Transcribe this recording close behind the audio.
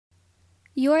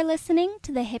You're listening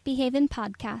to the Hippie Haven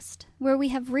podcast, where we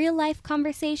have real-life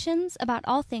conversations about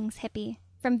all things hippie,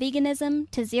 from veganism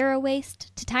to zero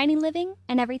waste to tiny living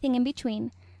and everything in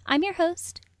between. I'm your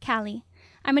host, Callie.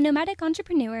 I'm a nomadic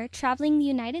entrepreneur traveling the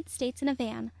United States in a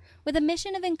van with a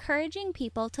mission of encouraging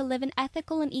people to live an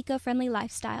ethical and eco-friendly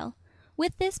lifestyle.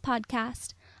 With this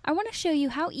podcast, I want to show you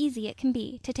how easy it can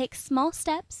be to take small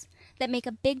steps that make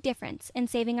a big difference in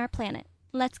saving our planet.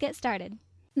 Let's get started.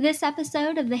 This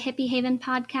episode of the Hippie Haven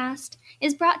podcast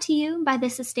is brought to you by The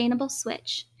Sustainable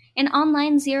Switch, an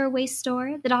online zero-waste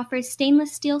store that offers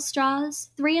stainless steel straws,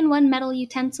 3-in-1 metal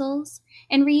utensils,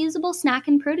 and reusable snack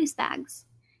and produce bags.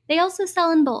 They also sell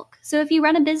in bulk, so if you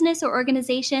run a business or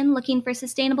organization looking for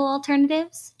sustainable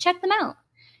alternatives, check them out.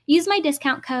 Use my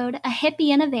discount code,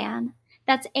 AHIPPIEINAVAN,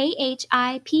 that's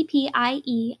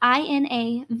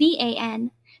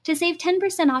AHIPPIEINAVAN, to save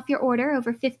 10% off your order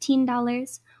over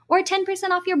 $15, or 10%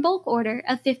 off your bulk order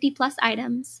of 50-plus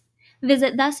items.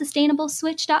 Visit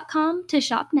thesustainableswitch.com to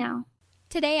shop now.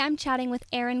 Today I'm chatting with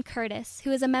Erin Curtis,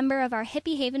 who is a member of our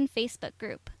Hippie Haven Facebook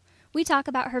group. We talk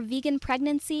about her vegan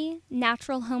pregnancy,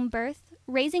 natural home birth,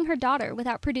 raising her daughter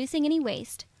without producing any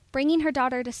waste, bringing her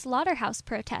daughter to slaughterhouse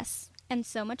protests, and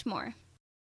so much more.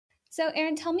 So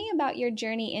Erin, tell me about your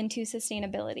journey into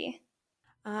sustainability.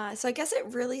 So I guess it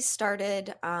really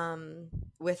started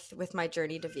with my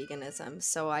journey to veganism.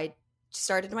 So I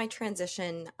started my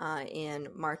transition in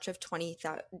March of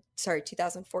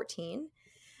 2014.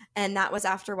 And that was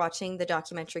after watching the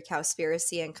documentary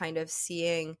Cowspiracy and kind of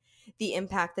seeing the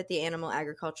impact that the animal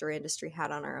agriculture industry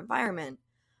had on our environment.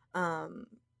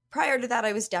 Prior to that,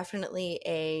 I was definitely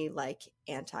a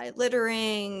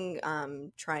anti-littering,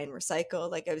 try and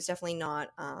recycle. I was definitely not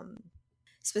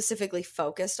specifically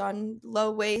focused on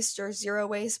low waste or zero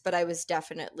waste, but I was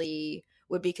definitely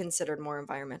would be considered more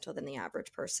environmental than the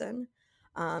average person.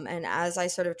 And as I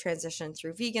sort of transitioned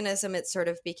through veganism, it sort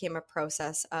of became a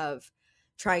process of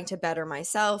trying to better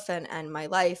myself and my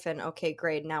life. And okay,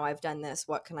 great, now I've done this.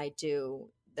 What can I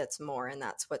do that's more? And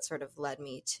that's what sort of led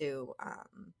me to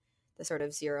the sort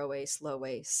of zero waste, low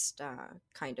waste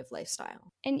kind of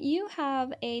lifestyle. And you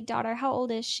have a daughter. How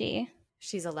old is she?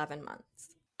 She's 11 months.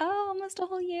 Oh, almost a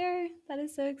whole year. That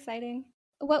is so exciting.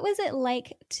 What was it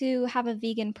like to have a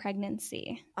vegan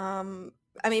pregnancy? I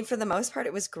mean, for the most part,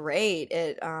 it was great.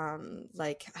 It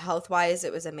health-wise,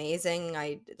 it was amazing.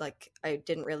 I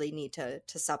didn't really need to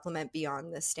supplement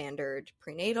beyond the standard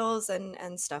prenatals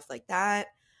and stuff like that.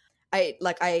 I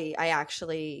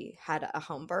actually had a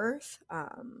home birth.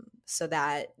 So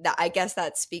that I guess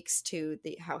that speaks to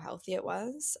how healthy it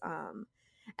was.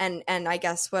 And I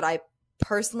guess what I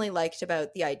personally liked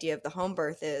about the idea of the home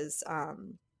birth is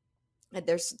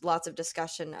there's lots of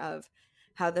discussion of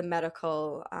how the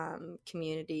medical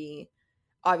community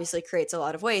obviously creates a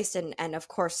lot of waste, and of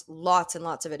course lots and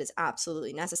lots of it is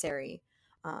absolutely necessary,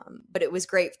 but it was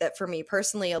great that for me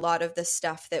personally, a lot of the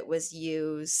stuff that was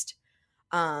used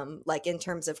in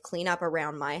terms of cleanup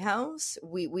around my house,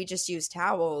 we just used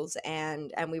towels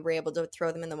and we were able to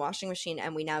throw them in the washing machine,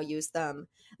 and we now use them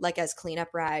as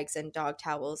cleanup rags and dog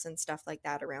towels and stuff like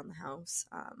that around the house.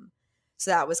 So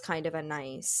that was kind of a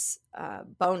nice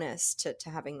bonus to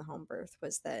having the home birth,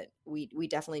 was that we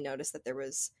definitely noticed that there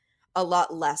was a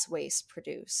lot less waste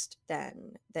produced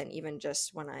than even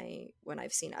just when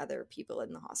I've seen other people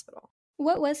in the hospital.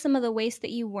 What was some of the waste that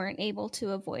you weren't able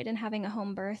to avoid in having a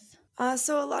home birth?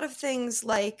 So a lot of things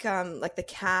like the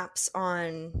caps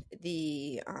on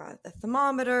the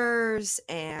thermometers,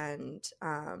 and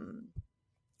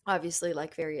obviously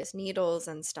various needles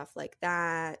and stuff like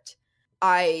that.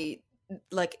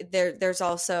 There's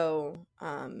also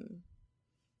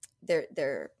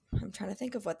they're I'm trying to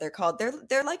think of what they're called.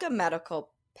 They're like a medical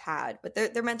pad, but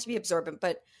they're meant to be absorbent.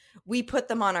 But we put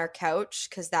them on our couch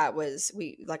because I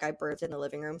birthed in the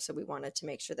living room, so we wanted to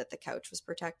make sure that the couch was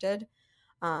protected.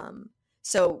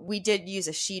 So we did use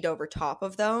a sheet over top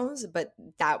of those, but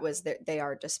they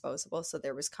are disposable, so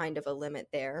there was kind of a limit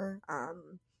there.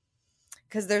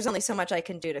 Because there's only so much I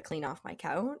can do to clean off my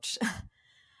couch.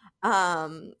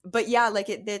 But yeah,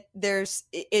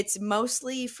 it's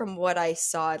mostly, from what I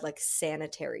saw,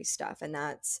 sanitary stuff, and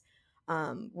that's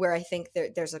where I think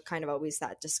there's a kind of always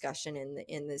that discussion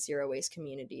in the zero waste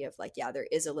community of there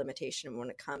is a limitation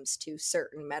when it comes to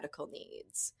certain medical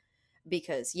needs.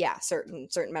 because yeah, certain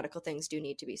medical things do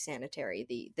need to be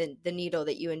sanitary. The needle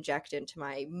that you inject into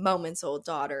my moments old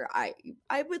daughter, I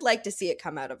would like to see it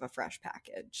come out of a fresh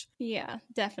package. Yeah,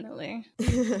 definitely.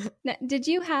 Now, did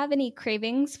you have any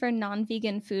cravings for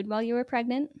non-vegan food while you were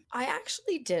pregnant? I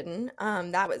actually didn't.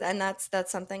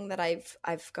 That's something that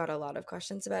I've got a lot of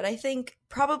questions about. I think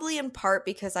probably in part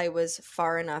because I was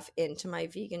far enough into my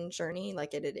vegan journey,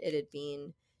 like it had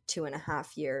been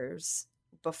 2.5 years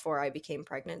before I became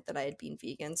pregnant that I had been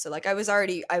vegan. So like I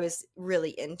was really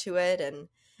into it, and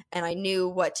I knew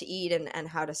what to eat and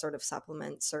how to sort of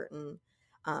supplement certain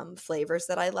flavors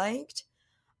that I liked.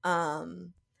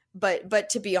 Um, but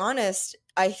to be honest,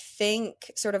 I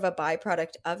think sort of a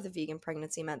byproduct of the vegan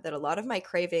pregnancy meant that a lot of my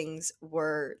cravings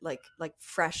were like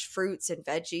fresh fruits and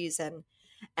veggies, and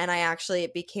I actually,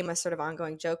 it became a sort of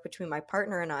ongoing joke between my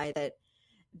partner and I that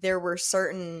there were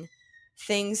certain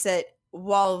things that,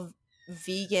 while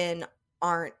vegan,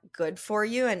 aren't good for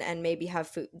you and maybe have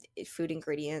food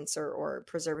ingredients or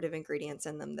preservative ingredients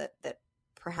in them that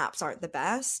perhaps aren't the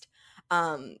best,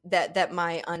 that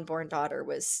my unborn daughter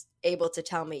was able to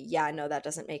tell me, yeah, no, that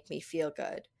doesn't make me feel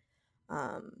good.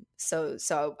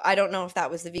 So I don't know if that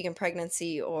was the vegan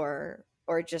pregnancy or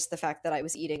just the fact that I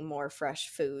was eating more fresh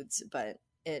foods, but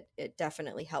it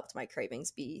definitely helped my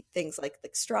cravings be things like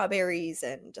strawberries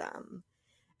and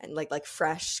like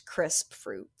fresh crisp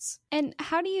fruits. And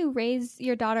how do you raise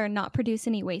your daughter and not produce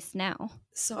any waste now?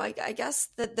 So I guess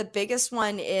that the biggest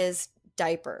one is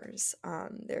diapers.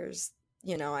 There's,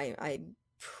 I'm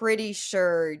pretty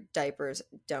sure diapers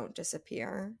don't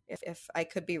disappear. If I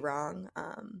could be wrong,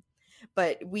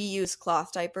 but we use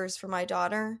cloth diapers for my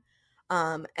daughter.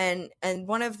 And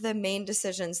one of the main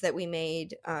decisions that we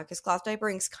made, because cloth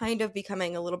diapering is kind of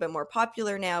becoming a little bit more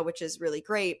popular now, which is really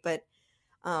great, but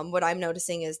what I'm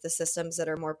noticing is the systems that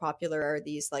are more popular are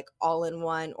these like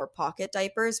all-in-one or pocket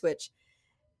diapers, which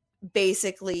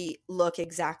basically look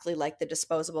exactly like the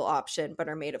disposable option but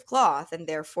are made of cloth, and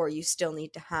therefore you still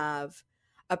need to have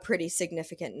a pretty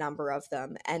significant number of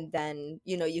them, and then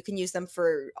you can use them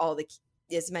for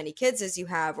as many kids as you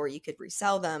have, or you could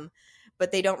resell them,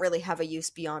 but they don't really have a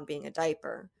use beyond being a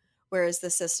diaper. Whereas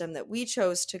the system that we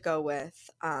chose to go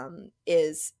with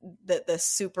is the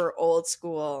super old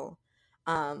school,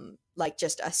 like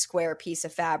just a square piece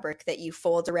of fabric that you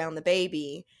fold around the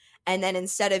baby, and then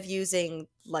instead of using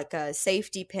like a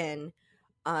safety pin,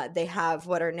 they have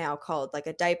what are now called like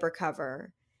a diaper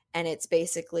cover. And it's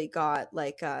basically got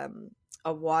like a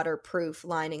waterproof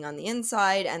lining on the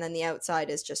inside, and then the outside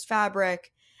is just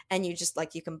fabric. And you just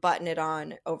like, you can button it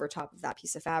on over top of that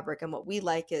piece of fabric. And what we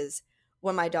like is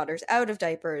when my daughter's out of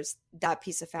diapers, that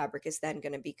piece of fabric is then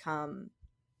going to become,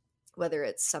 whether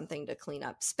it's something to clean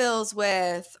up spills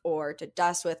with or to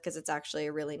dust with, because it's actually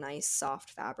a really nice soft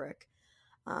fabric.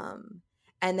 And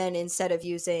then instead of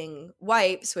using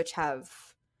wipes, which have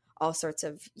all sorts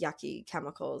of yucky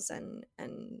chemicals and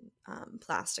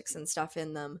plastics and stuff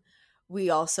in them, we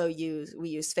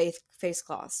use face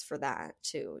cloths for that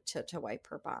to wipe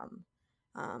her bum.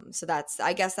 So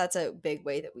I guess that's a big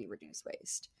way that we reduce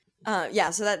waste. Yeah,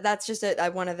 so that's just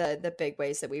one of the big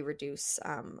ways that we reduce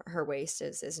her waste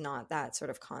is not that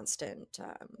sort of constant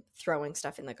throwing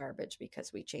stuff in the garbage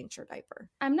because we changed her diaper.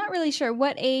 I'm not really sure.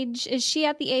 What age is she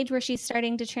at, the age where she's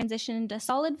starting to transition into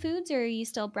solid foods, or are you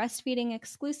still breastfeeding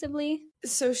exclusively?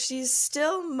 So she's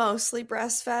still mostly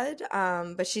breastfed,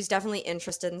 but she's definitely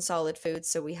interested in solid foods,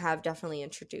 so we have definitely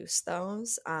introduced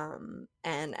those. And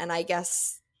I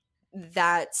guess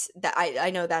that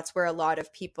I know that's where a lot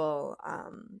of people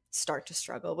start to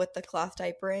struggle with the cloth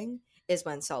diapering, is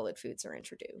when solid foods are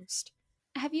introduced.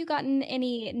 Have you gotten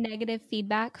any negative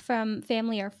feedback from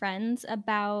family or friends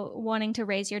about wanting to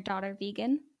raise your daughter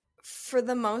vegan? For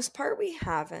the most part, we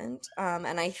haven't.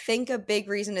 And I think a big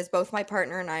reason is both my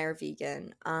partner and I are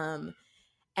vegan.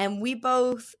 And we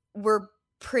both were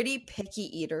pretty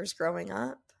picky eaters growing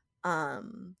up.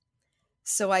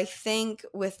 So I think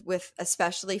with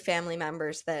especially family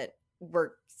members that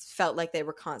felt like they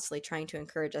were constantly trying to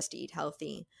encourage us to eat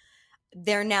healthy,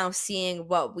 they're now seeing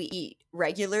what we eat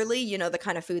regularly, the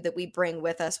kind of food that we bring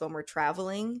with us when we're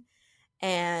traveling.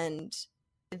 And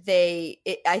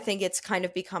I think it's kind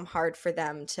of become hard for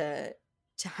them to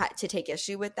take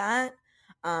issue with that.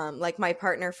 Like my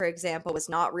partner, for example, was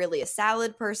not really a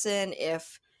salad person.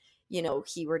 If,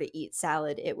 he were to eat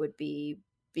salad, it would be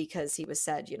because he was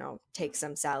said, take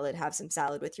some salad, have some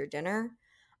salad with your dinner.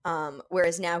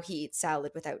 Whereas now he eats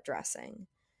salad without dressing.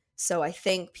 So I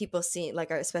think people seeing,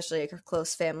 like, especially like our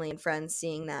close family and friends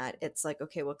seeing that, it's like,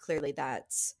 okay, well, clearly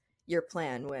that's your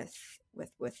plan with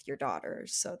your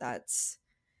daughters. So that's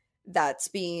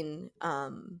been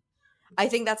I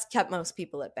think that's kept most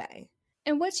people at bay.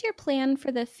 And what's your plan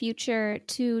for the future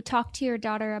to talk to your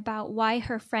daughter about why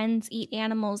her friends eat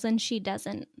animals and she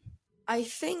doesn't? I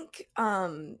think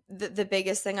the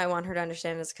biggest thing I want her to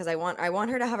understand is because I want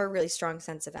her to have a really strong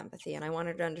sense of empathy, and I want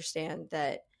her to understand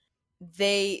that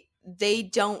they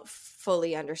don't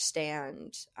fully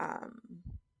understand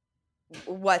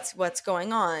what's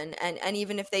going on, and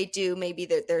even if they do, maybe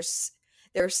there's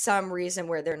some reason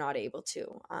where they're not able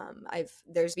to.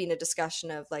 There's been a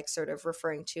discussion of like sort of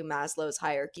referring to Maslow's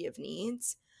hierarchy of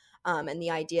needs, and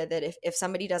the idea that if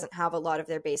somebody doesn't have a lot of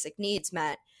their basic needs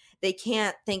met, they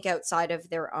can't think outside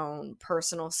of their own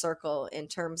personal circle in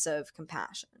terms of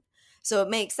compassion. So it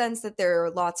makes sense that there are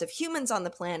lots of humans on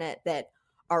the planet that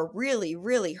are really,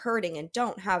 really hurting and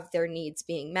don't have their needs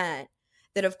being met,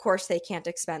 that of course they can't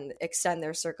extend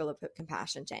their circle of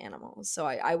compassion to animals. So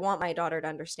I want my daughter to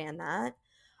understand that.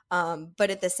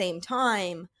 But at the same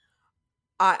time,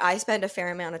 I spend a fair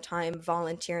amount of time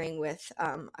volunteering with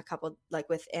a couple, like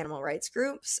with animal rights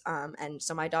groups. And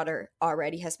so my daughter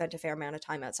already has spent a fair amount of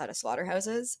time outside of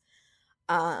slaughterhouses.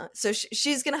 So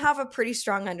she's going to have a pretty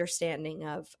strong understanding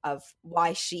of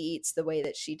why she eats the way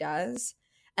that she does.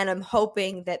 And I'm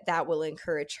hoping that that will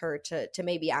encourage her to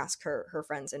maybe ask her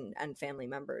friends and family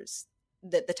members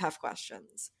the tough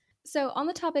questions. So, on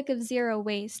the topic of zero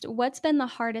waste, what's been the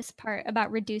hardest part about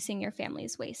reducing your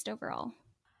family's waste overall?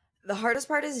 The hardest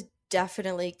part is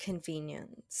definitely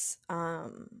convenience.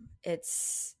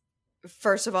 It's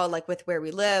first of all, like with where we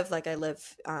live, like I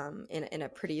live in a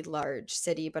pretty large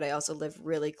city, but I also live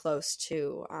really close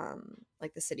to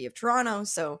like the city of Toronto.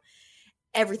 So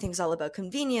everything's all about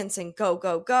convenience and go,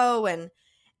 go, go. And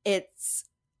it's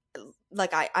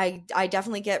like I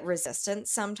definitely get resistance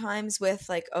sometimes with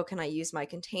like, oh, can I use my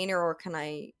container, or can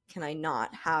I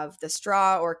not have the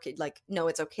straw, or like, no,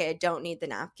 it's okay, I don't need the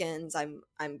napkins,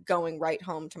 I'm going right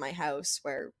home to my house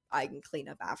where I can clean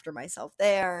up after myself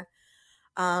there.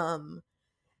 um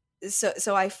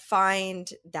so I find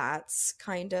that's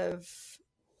kind of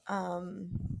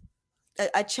um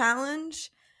a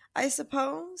challenge, I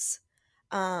suppose.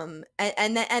 And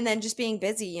then just being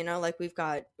busy, like we've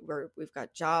got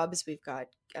jobs, we've got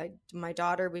my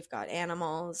daughter, we've got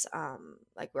animals.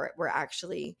 Like we're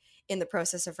actually in the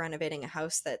process of renovating a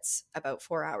house that's about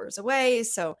 4 hours away,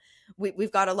 so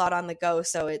we've got a lot on the go.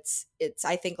 So it's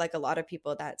I think, like a lot of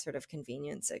people, that sort of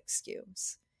convenience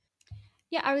excuse.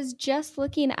 Yeah, I was just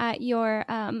looking at your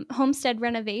homestead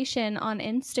renovation on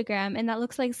Instagram, and that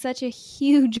looks like such a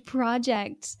huge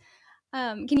project.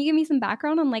 Can you give me some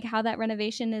background on like how that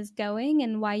renovation is going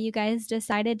and why you guys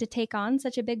decided to take on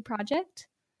such a big project?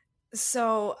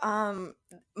 So,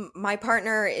 my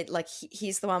partner,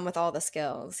 he's the one with all the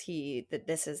skills.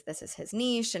 This is his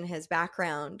niche and his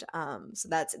background. So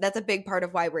that's a big part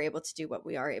of why we're able to do what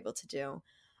we are able to do.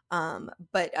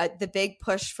 But the big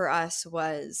push for us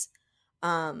was,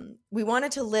 we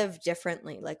wanted to live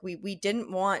differently. Like we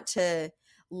didn't want to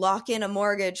lock in a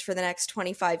mortgage for the next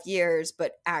 25 years,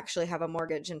 but actually have a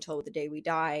mortgage until the day we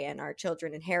die and our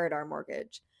children inherit our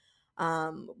mortgage.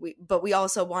 But we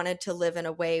also wanted to live in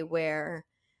a way where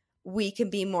we can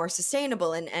be more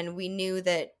sustainable, and we knew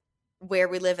that where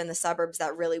we live in the suburbs,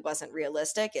 that really wasn't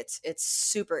realistic. It's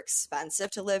super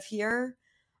expensive to live here.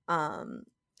 um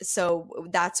so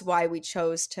that's why we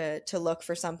chose to look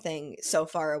for something so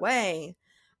far away.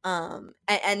 And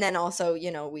then also,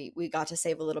 we got to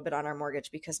save a little bit on our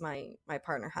mortgage because my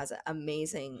partner has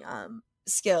amazing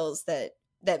skills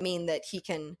that mean that he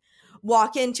can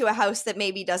walk into a house that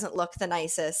maybe doesn't look the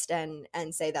nicest and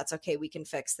say, that's okay, we can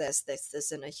fix this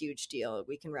isn't a huge deal,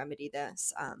 we can remedy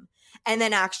this, and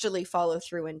then actually follow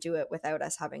through and do it without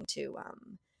us having to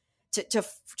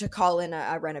call in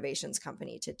a renovations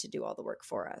company to do all the work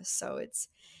for us. So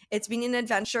it's been an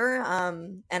adventure.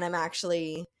 And I'm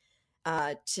actually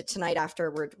tonight, after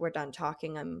we're done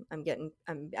talking, I'm getting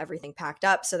everything packed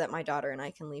up so that my daughter and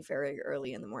I can leave very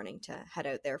early in the morning to head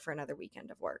out there for another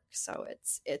weekend of work. So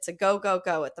it's a go, go,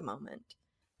 go at the moment.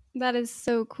 That is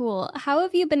so cool. How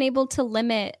have you been able to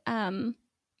limit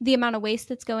the amount of waste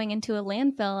that's going into a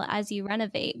landfill as you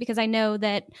renovate? Because I know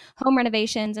that home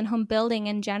renovations and home building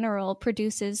in general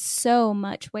produces so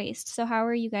much waste. So how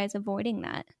are you guys avoiding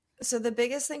that? So the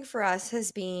biggest thing for us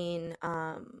has been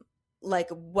like,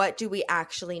 what do we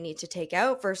actually need to take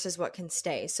out versus what can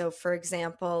stay? So for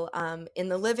example, in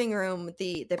the living room,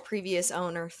 the previous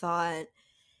owner thought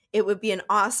it would be an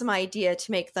awesome idea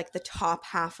to make like the top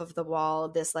half of the wall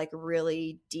this like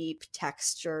really deep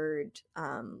textured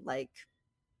like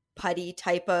putty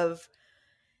type of,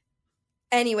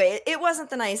 anyway, it wasn't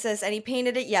the nicest, and he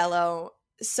painted it yellow.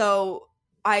 So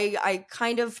I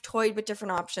kind of toyed with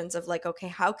different options of like, okay,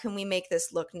 how can we make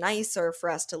this look nicer for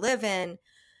us to live in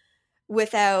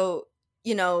without,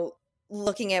 you know,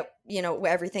 looking at, you know,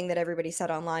 everything that everybody said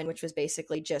online, which was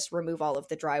basically just remove all of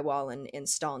the drywall and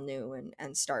install new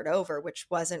and start over, which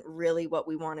wasn't really what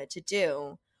we wanted to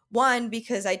do. One,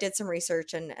 because I did some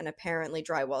research and apparently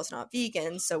drywall is not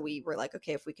vegan. So we were like,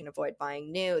 okay, if we can avoid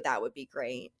buying new, that would be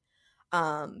great.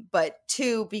 But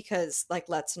two, because like,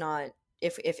 let's not,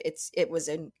 if it was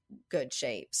in good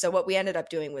shape. So what we ended up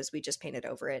doing was we just painted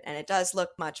over it and it does look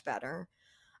much better.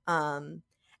 Um,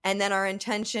 and then our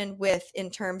intention in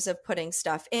terms of putting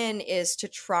stuff in is to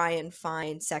try and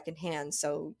find secondhand.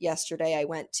 So yesterday I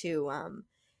went to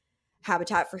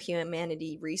Habitat for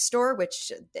Humanity Restore,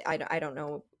 which I don't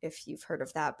know if you've heard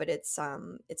of that, but it's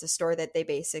a store that they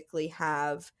basically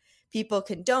have people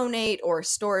can donate or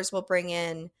stores will bring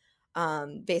in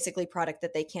basically product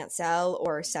that they can't sell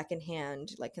or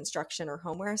secondhand like construction or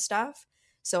homeware stuff.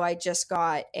 So I just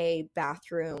got a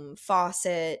bathroom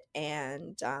faucet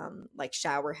and like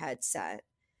shower head set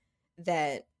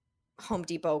that Home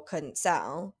Depot couldn't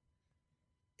sell.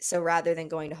 So rather than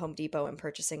going to Home Depot and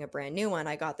purchasing a brand new one,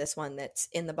 I got this one that's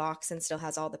in the box and still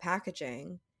has all the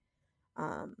packaging,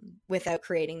 without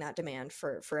creating that demand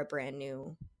for a brand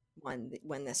new one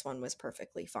when this one was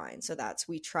perfectly fine. So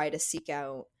we try to seek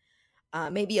out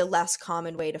maybe a less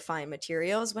common way to find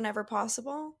materials whenever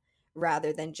possible,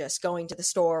 rather than just going to the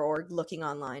store or looking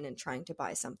online and trying to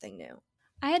buy something new.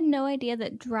 I had no idea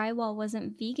that drywall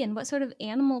wasn't vegan. What sort of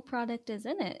animal product is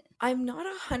in it? I'm not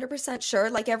 100%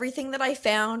 sure. Like everything that I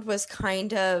found was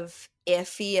kind of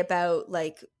iffy about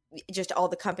like just all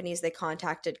the companies they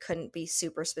contacted couldn't be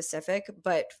super specific,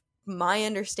 but my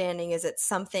understanding is it's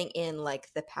something in like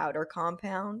the powder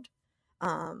compound,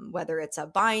 whether it's a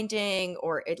binding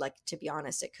or it, like, to be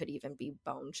honest, it could even be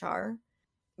bone char.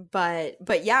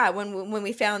 But yeah, when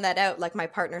we found that out, like my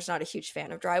partner's not a huge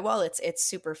fan of drywall. It's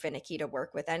super finicky to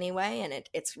work with anyway, and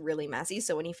it's really messy.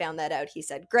 So when he found that out, he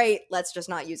said, "Great, let's just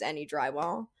not use any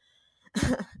drywall."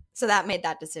 So that made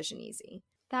that decision easy.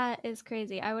 That is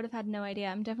crazy. I would have had no idea.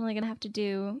 I'm definitely going to have to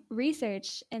do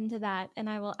research into that, and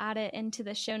I will add it into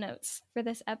the show notes for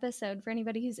this episode for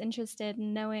anybody who's interested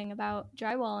in knowing about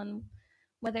drywall and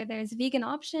whether there's vegan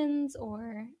options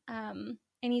or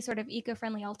any sort of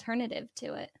eco-friendly alternative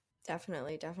to it.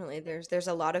 Definitely, definitely. There's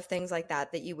a lot of things like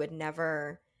that that you would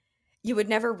never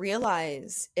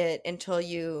realize it until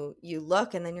you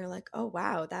look, and then you're like, oh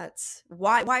wow, that's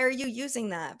why are you using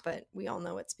that? But we all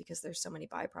know it's because there's so many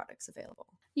byproducts available.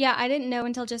 Yeah, I didn't know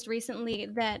until just recently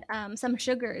that some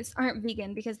sugars aren't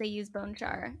vegan because they use bone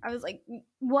char. I was like,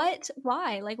 what?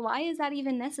 Why? Like, why is that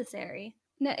even necessary?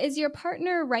 Now, is your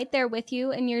partner right there with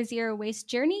you in your zero waste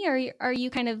journey, or are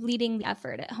you kind of leading the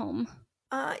effort at home?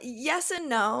 Yes and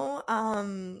no.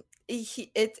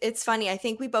 It's funny. I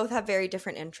think we both have very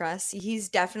different interests. He's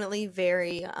definitely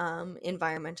very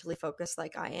environmentally focused,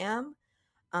 like I am.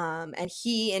 And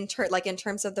he in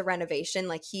terms of the renovation,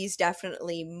 like he's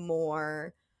definitely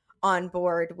more on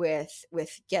board with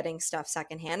getting stuff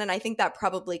secondhand. And I think that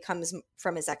probably comes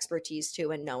from his expertise too,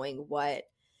 and knowing what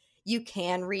you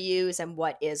can reuse and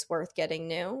what is worth getting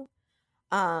new.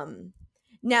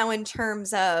 Now in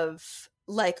terms of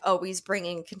like always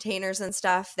bringing containers and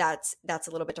stuff, that's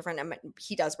a little bit different. I mean,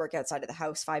 he does work outside of the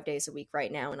house 5 days a week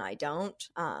right now, and I don't.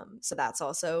 So that's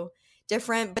also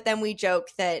different. But then we joke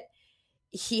that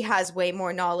he has way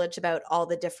more knowledge about all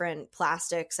the different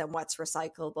plastics and what's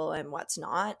recyclable and what's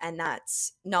not. And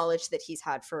that's knowledge that he's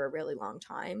had for a really long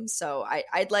time. So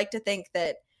I'd like to think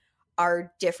that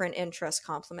our different interests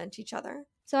complement each other.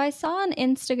 So I saw on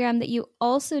Instagram that you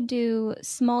also do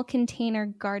small container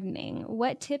gardening.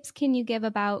 What tips can you give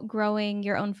about growing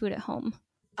your own food at home?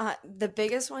 The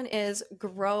biggest one is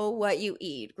grow what you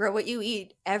eat. Grow what you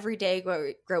eat every day.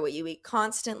 Grow what you eat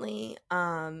constantly.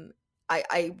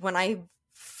 I when I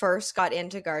first got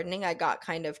into gardening, I got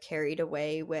kind of carried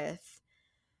away with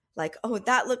like, oh,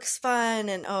 that looks fun,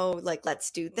 and oh, like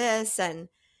let's do this, and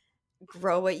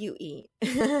grow what you eat.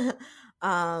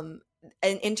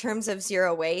 And in terms of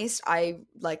zero waste, I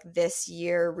like this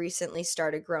year recently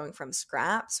started growing from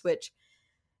scraps, which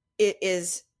it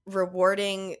is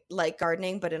rewarding like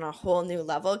gardening, but in a whole new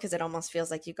level because it almost feels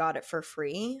like you got it for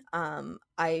free.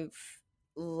 I've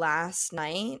last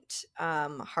night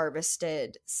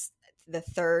harvested the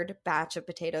third batch of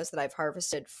potatoes that I've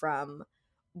harvested from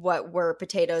what were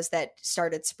potatoes that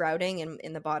started sprouting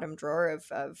in the bottom drawer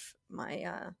of my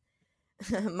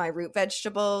my root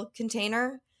vegetable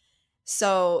container.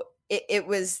 So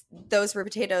those were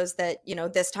potatoes that, you know,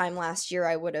 this time last year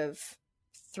I would have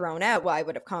thrown out. Well, I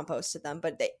would have composted them,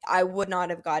 but I would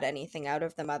not have got anything out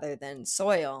of them other than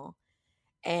soil.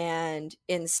 And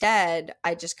instead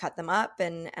I just cut them up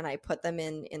and I put them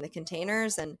in the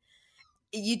containers. And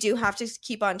you do have to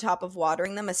keep on top of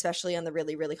watering them, especially on the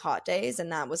really, really hot days.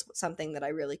 And that was something that I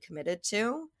really committed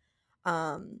to.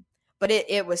 But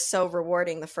it was so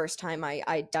rewarding the first time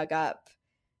I dug up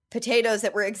potatoes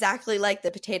that were exactly like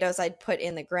the potatoes I'd put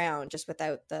in the ground, just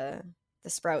without the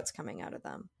sprouts coming out of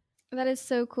them. That is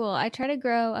so cool. I try to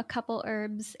grow a couple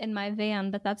herbs in my van,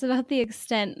 but that's about the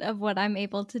extent of what I'm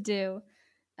able to do.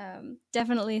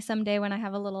 Definitely someday when I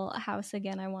have a little house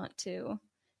again, I want to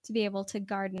be able to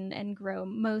garden and grow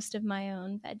most of my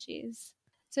own veggies.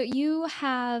 So you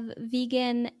have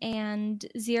vegan and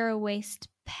zero waste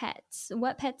pets.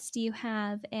 What pets do you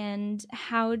have, and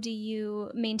how do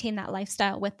you maintain that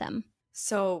lifestyle with them?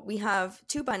 So we have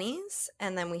 2 bunnies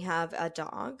and then we have a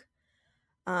dog.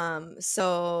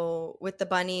 So with the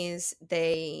bunnies,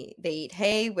 they eat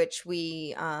hay, which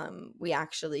we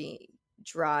actually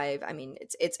drive. I mean,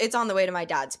 it's on the way to my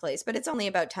dad's place, but it's only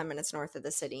about 10 minutes north of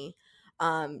the city,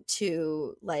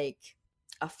 to like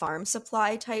a farm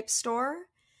supply type store,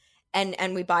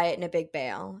 and we buy it in a big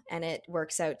bale, and it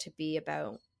works out to be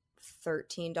about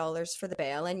 $13 for the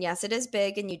bale. And yes, it is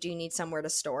big, and you do need somewhere to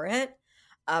store it.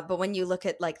 But when you look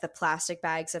at like the plastic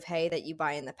bags of hay that you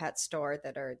buy in the pet store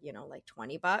that are, like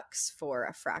 $20 for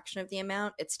a fraction of the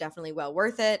amount, it's definitely well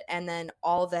worth it. And then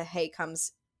all the hay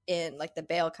comes in, like the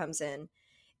bale comes in,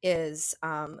 is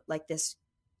like this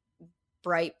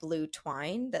bright blue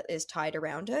twine that is tied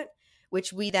around it,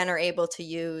 which we then are able to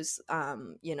use,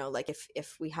 like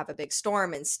if we have a big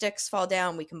storm and sticks fall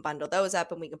down, we can bundle those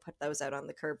up and we can put those out on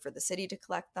the curb for the city to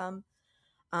collect them.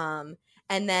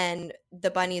 And then the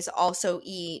bunnies also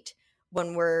eat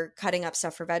when we're cutting up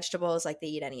stuff for vegetables, like they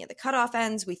eat any of the cutoff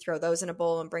ends. We throw those in a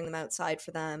bowl and bring them outside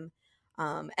for them.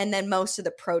 And then most of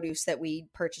the produce that we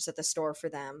purchase at the store for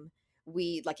them,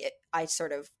 I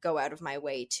sort of go out of my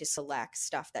way to select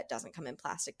stuff that doesn't come in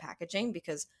plastic packaging,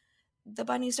 because the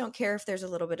bunnies don't care if there's a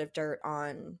little bit of dirt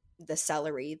on the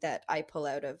celery that I pull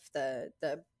out of the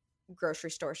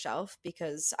grocery store shelf,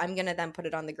 because I'm going to then put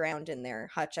it on the ground in their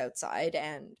hutch outside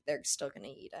and they're still going to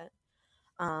eat it.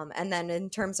 And then in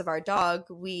terms of our dog,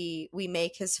 we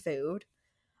make his food.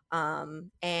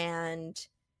 And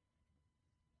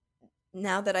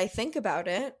now that I think about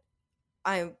it,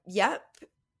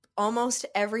 almost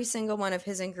every single one of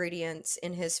his ingredients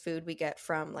in his food we get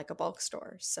from like a bulk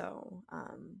store. So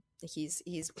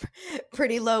he's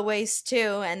pretty low waste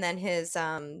too. And then his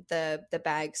the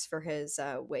bags for his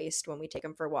waste when we take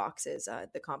him for walks is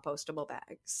the compostable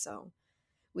bags. So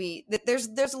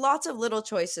there's lots of little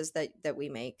choices that we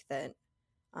make that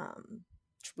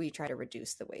we try to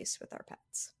reduce the waste with our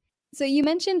pets. So you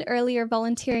mentioned earlier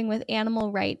volunteering with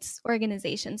animal rights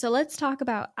organizations. So let's talk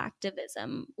about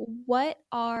activism. What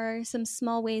are some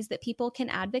small ways that people can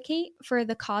advocate for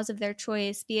the cause of their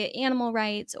choice, be it animal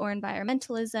rights or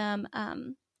environmentalism,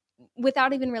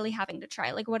 without even really having to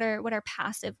try? Like what are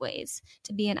passive ways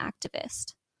to be an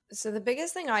activist? So the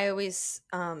biggest thing I always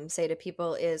say to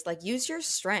people is like, use your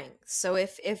strength. So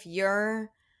if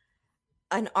you're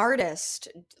an artist,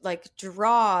 like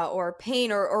draw or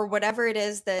paint or whatever it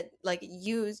is, that like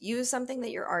use something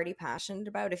that you're already passionate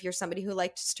about. If you're somebody who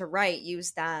likes to write,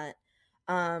 use that.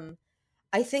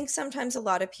 I think sometimes a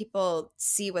lot of people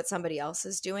see what somebody else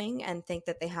is doing and think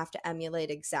that they have to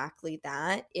emulate exactly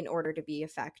that in order to be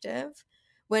effective,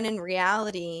 when in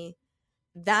reality,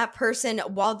 that person,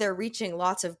 while they're reaching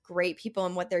lots of great people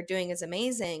and what they're doing is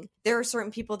amazing, there are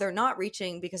certain people they're not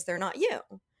reaching because they're not you.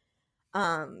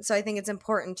 So I think it's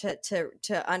important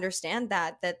to understand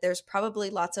that there's probably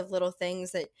lots of little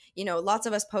things that, lots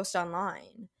of us post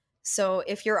online. So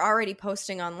if you're already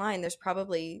posting online, there's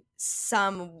probably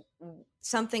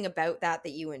something about that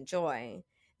you enjoy,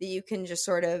 that you can just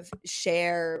sort of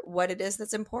share what it is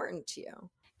that's important to you.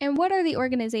 And what are the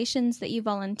organizations that you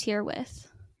volunteer with?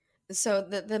 So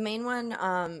the main one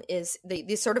is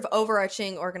the sort of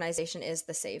overarching organization is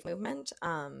the Save Movement,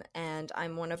 and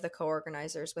I'm one of the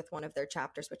co-organizers with one of their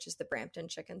chapters, which is the Brampton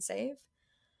Chicken Save.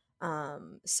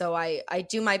 So I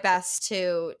do my best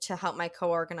to help my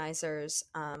co-organizers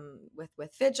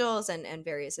with vigils and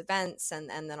various events,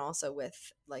 and then also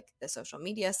with like the social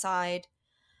media side.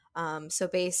 So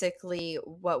basically,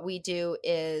 what we do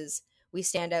is we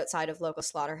stand outside of local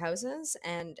slaughterhouses,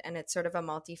 and it's sort of a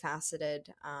multifaceted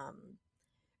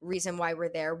reason why we're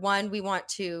there. One, we want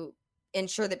to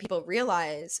ensure that people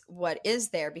realize what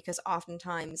is there, because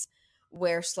oftentimes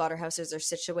where slaughterhouses are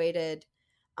situated,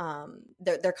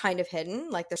 they're kind of hidden,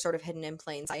 like they're sort of hidden in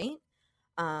plain sight.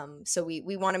 So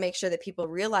we want to make sure that people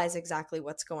realize exactly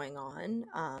what's going on,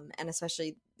 and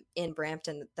especially in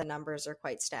Brampton, the numbers are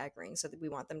quite staggering, so that we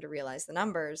want them to realize the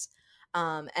numbers.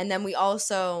 And then we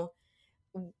also,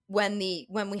 when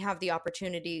we have the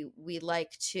opportunity, we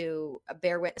like to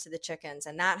bear witness to the chickens,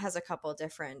 and that has a couple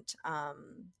different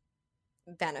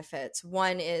benefits.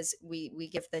 One is we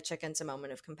give the chickens a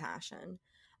moment of compassion,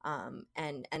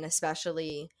 and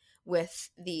especially with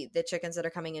the chickens that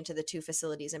are coming into the two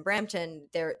facilities in Brampton,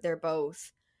 they're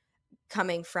both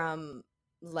coming from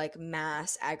like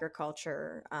mass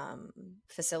agriculture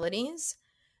facilities.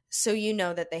 So you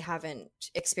know that they haven't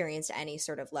experienced any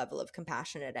sort of level of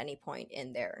compassion at any point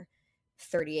in their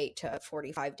 38 to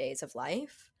 45 days of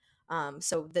life.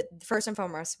 So the first and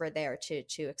foremost, we're there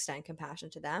to extend compassion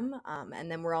to them, and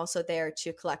then we're also there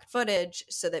to collect footage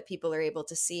so that people are able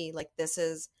to see, like, this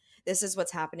is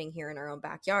what's happening here in our own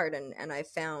backyard. And I've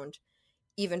found,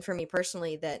 even for me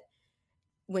personally, that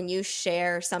when you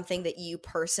share something that you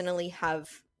personally have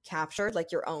captured,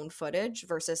 like your own footage,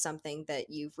 versus something that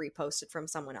you've reposted from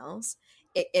someone else,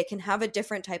 it can have a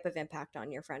different type of impact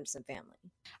on your friends and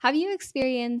family. Have you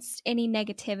experienced any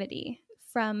negativity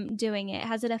from doing it?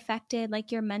 Has it affected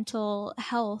like your mental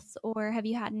health, or have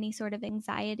you had any sort of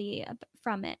anxiety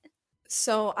from it?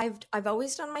 So I've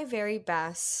always done my very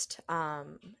best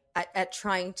at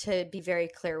trying to be very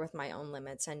clear with my own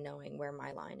limits and knowing where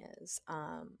my line is.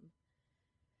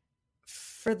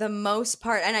 For the most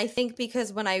part, and I think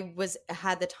because when I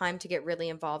had the time to get really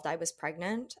involved, I was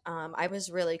pregnant. I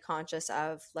was really conscious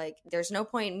of, like, there's no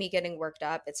point in me getting worked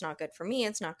up. It's not good for me.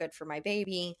 It's not good for my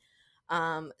baby.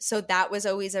 So that was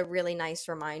always a really nice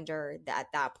reminder at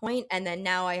that point. And then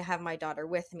now I have my daughter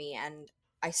with me, and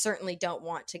I certainly don't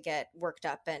want to get worked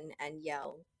up and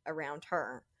yell around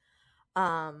her.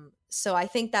 So I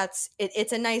think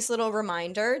it's a nice little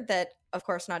reminder that, of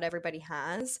course, not everybody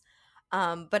has.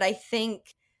 But I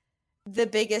think the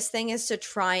biggest thing is to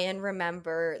try and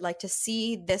remember, like, to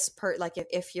see this like,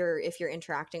 if you're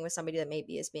interacting with somebody that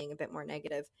maybe is being a bit more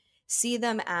negative, see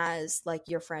them as like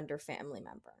your friend or family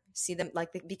member. See them like,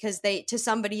 because to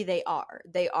somebody they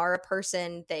are a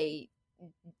person. They,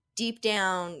 deep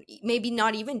down, maybe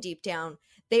not even deep down,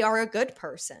 they are a good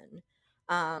person.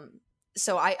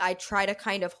 So I try to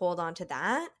kind of hold on to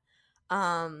that.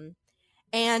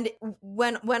 And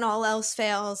when all else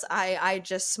fails, I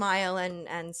just smile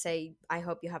and say, I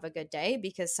hope you have a good day,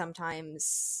 because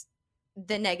sometimes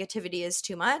the negativity is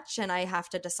too much and I have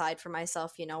to decide for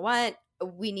myself, you know what,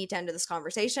 we need to end this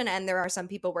conversation. And there are some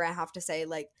people where I have to say,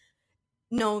 like,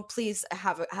 no, please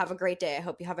have a great day. I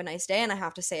hope you have a nice day. And I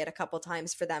have to say it a couple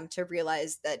times for them to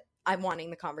realize that I'm wanting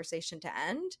the conversation to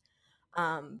end.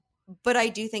 But I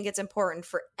do think it's important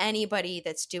for anybody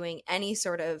that's doing any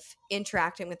sort of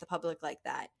interacting with the public like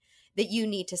that, that you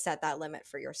need to set that limit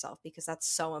for yourself, because that's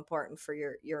so important for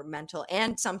your mental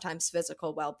and sometimes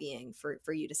physical well-being,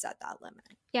 for you to set that limit.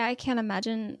 Yeah, I can't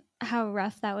imagine how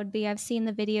rough that would be. I've seen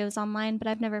the videos online, but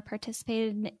I've never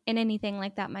participated in anything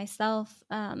like that myself.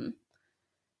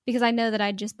 Because I know that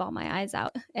I'd just bawl my eyes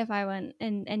out if I went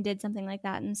and did something like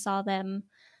that and saw them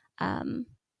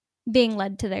being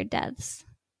led to their deaths.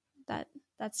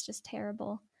 That's just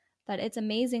terrible. But it's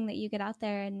amazing that you get out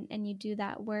there and you do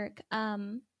that work.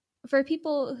 For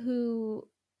people who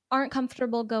aren't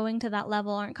comfortable going to that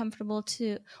level, aren't comfortable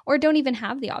to, or don't even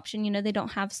have the option, they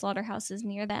don't have slaughterhouses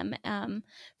near them,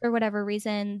 for whatever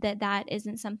reason, that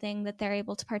isn't something that they're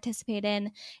able to participate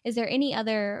in. Is there any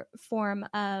other form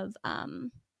of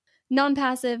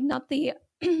non-passive, not the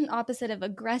opposite of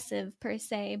aggressive per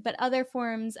se, but other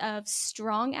forms of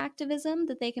strong activism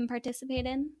that they can participate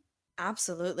in?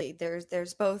 Absolutely.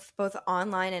 There's both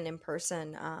online and in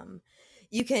person.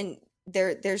 You can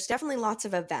there's definitely lots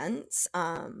of events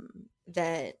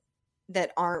that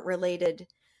aren't related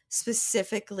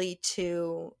specifically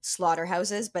to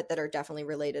slaughterhouses, but that are definitely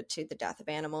related to the death of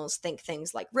animals. Think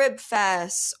things like rib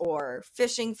fests or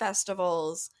fishing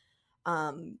festivals.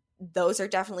 Those are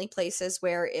definitely places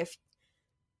where, if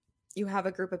you have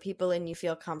a group of people and you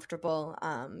feel comfortable,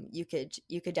 you could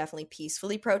definitely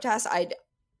peacefully protest.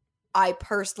 I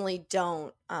personally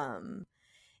don't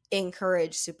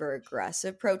encourage super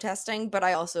aggressive protesting, but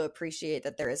I also appreciate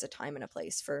that there is a time and a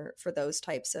place for those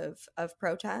types of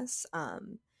protests.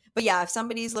 But yeah, if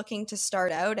somebody's looking to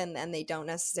start out and they don't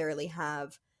necessarily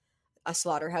have a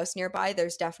slaughterhouse nearby,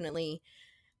 there's definitely,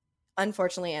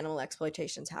 unfortunately, animal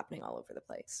exploitation's happening all over the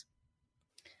place.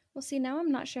 Well, see, now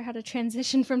I'm not sure how to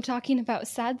transition from talking about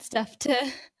sad stuff to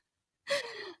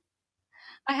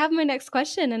I have my next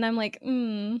question and I'm like,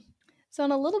 So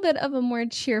on a little bit of a more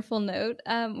cheerful note,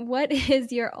 what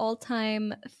is your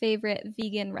all-time favorite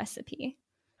vegan recipe?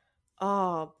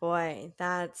 Oh boy,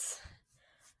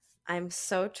 I'm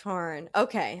so torn.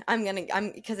 Okay,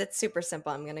 I'm because it's super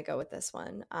simple. I'm gonna go with this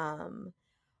one.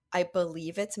 I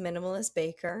believe it's Minimalist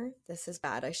Baker. This is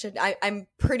bad. I'm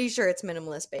pretty sure it's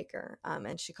Minimalist Baker.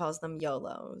 And she calls them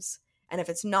YOLOs. And if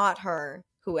it's not her,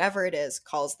 whoever it is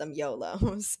calls them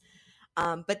YOLOs.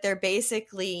 But they're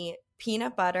basically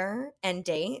peanut butter and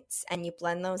dates, and you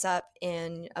blend those up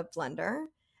in a blender,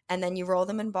 and then you roll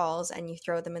them in balls and you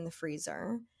throw them in the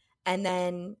freezer. And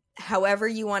then however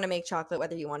you want to make chocolate,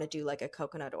 whether you want to do like a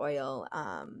coconut oil,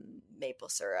 maple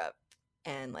syrup,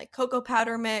 and like cocoa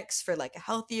powder mix for like a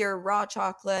healthier raw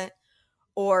chocolate,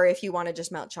 or if you want to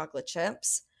just melt chocolate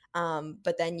chips,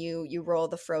 but then you roll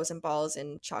the frozen balls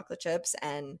in chocolate chips.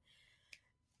 And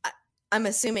I'm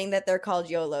assuming that they're called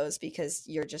YOLOs because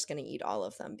you're just going to eat all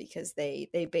of them, because they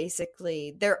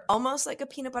basically, they're almost like a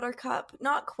peanut butter cup,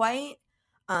 not quite,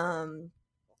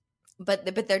 but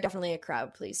they're definitely a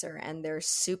crowd pleaser, and they're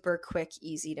super quick,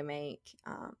 easy to make,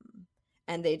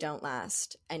 and they don't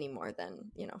last any more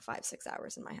than 5-6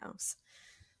 hours in my house.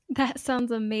 That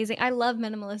sounds amazing. I love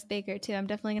Minimalist Baker too. I'm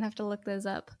definitely gonna have to look those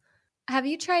up. Have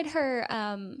you tried her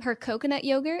coconut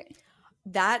yogurt?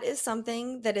 That is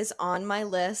something that is on my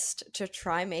list to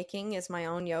try making, is my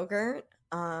own yogurt,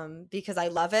 because I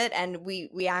love it. And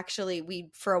we actually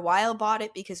for a while bought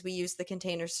it because we used the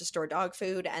containers to store dog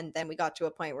food, and then we got to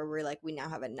a point where we're like, we now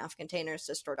have enough containers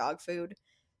to store dog food,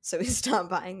 so we stopped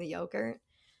buying the yogurt.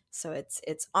 So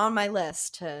it's on my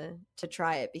list to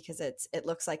try it, because it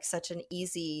looks like such an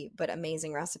easy but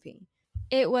amazing recipe.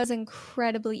 It was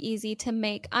incredibly easy to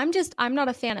make. I'm not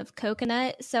a fan of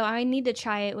coconut, so I need to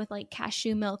try it with like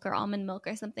cashew milk or almond milk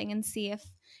or something and see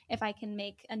if I can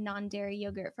make a non-dairy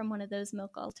yogurt from one of those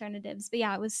milk alternatives. But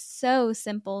yeah, it was so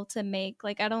simple to make.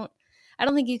 Like I don't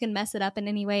think you can mess it up in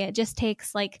any way. It just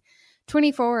takes like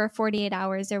 24 or 48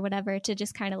 hours or whatever to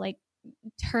just kind of like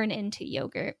turn into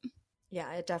yogurt.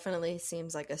 Yeah, it definitely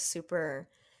seems like a super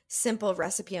simple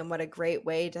recipe, and what a great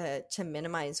way to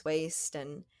minimize waste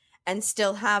and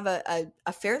still have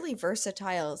a fairly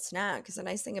versatile snack. Because the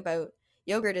nice thing about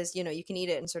yogurt is, you can eat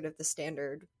it in sort of the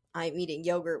standard I'm eating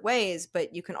yogurt ways,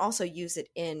 but you can also use it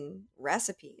in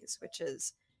recipes, which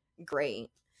is great.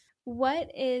 What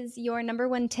is your number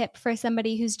one tip for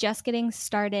somebody who's just getting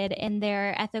started in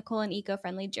their ethical and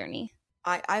eco-friendly journey?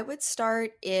 I would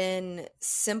start in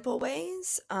simple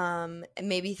ways,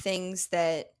 maybe things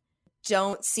that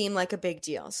don't seem like a big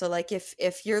deal. So like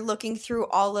if you're looking through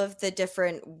all of the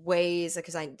different ways,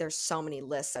 because there's so many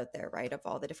lists out there, right, of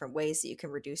all the different ways that you can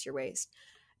reduce your waste,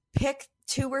 pick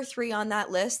 2 or 3 on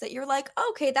that list that you're like,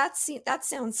 okay, that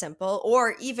sounds simple,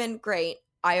 or even great,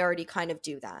 I already kind of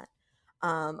do that.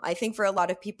 I think for a lot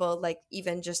of people, like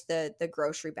even just the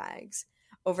grocery bags,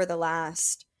 over the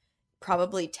last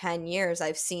probably 10 years,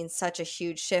 I've seen such a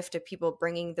huge shift of people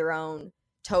bringing their own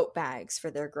tote bags for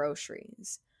their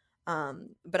groceries.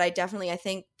 But I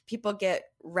think people get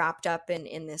wrapped up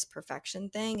in this perfection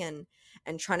thing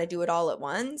and trying to do it all at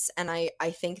once. And I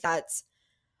think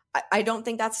I don't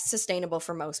think that's sustainable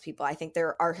for most people. I think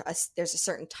there's a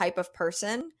certain type of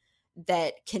person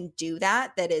that can do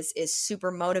that is super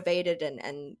motivated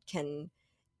and can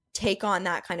take on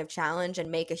that kind of challenge and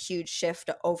make a huge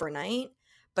shift overnight.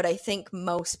 But I think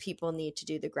most people need to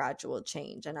do the gradual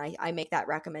change. And I make that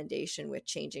recommendation with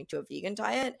changing to a vegan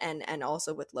diet and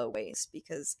also with low waste,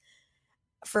 because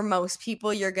for most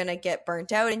people, you're going to get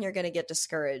burnt out and you're going to get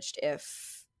discouraged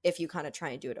if you kind of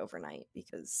try and do it overnight,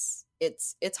 because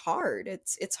it's hard.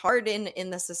 It's hard in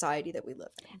the society that we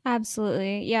live in.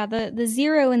 Absolutely. Yeah. The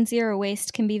zero and zero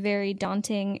waste can be very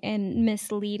daunting and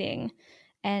misleading.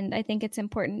 And I think it's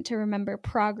important to remember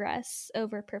progress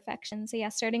over perfection. So yeah,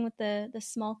 starting with the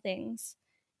small things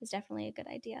is definitely a good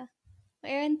idea.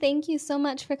 Well, Erin, thank you so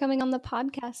much for coming on the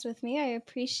podcast with me. I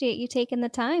appreciate you taking the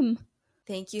time.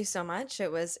 Thank you so much.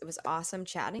 It was awesome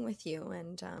chatting with you.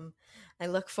 And I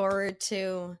look forward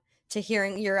to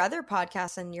hearing your other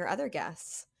podcasts and your other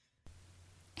guests.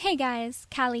 Hey guys,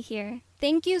 Callie here.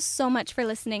 Thank you so much for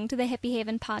listening to the Hippie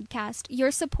Haven podcast.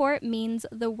 Your support means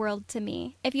the world to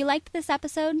me. If you liked this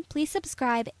episode, please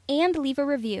subscribe and leave a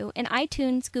review in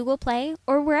iTunes, Google Play,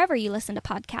 or wherever you listen to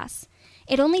podcasts.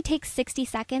 It only takes 60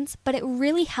 seconds, but it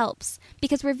really helps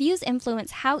because reviews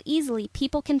influence how easily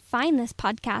people can find this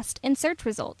podcast in search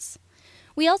results.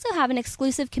 We also have an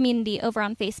exclusive community over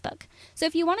on Facebook, so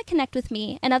if you want to connect with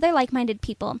me and other like-minded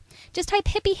people, just type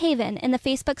Hippie Haven in the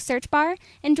Facebook search bar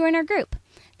and join our group.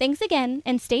 Thanks again,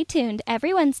 and stay tuned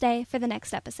every Wednesday for the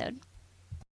next episode.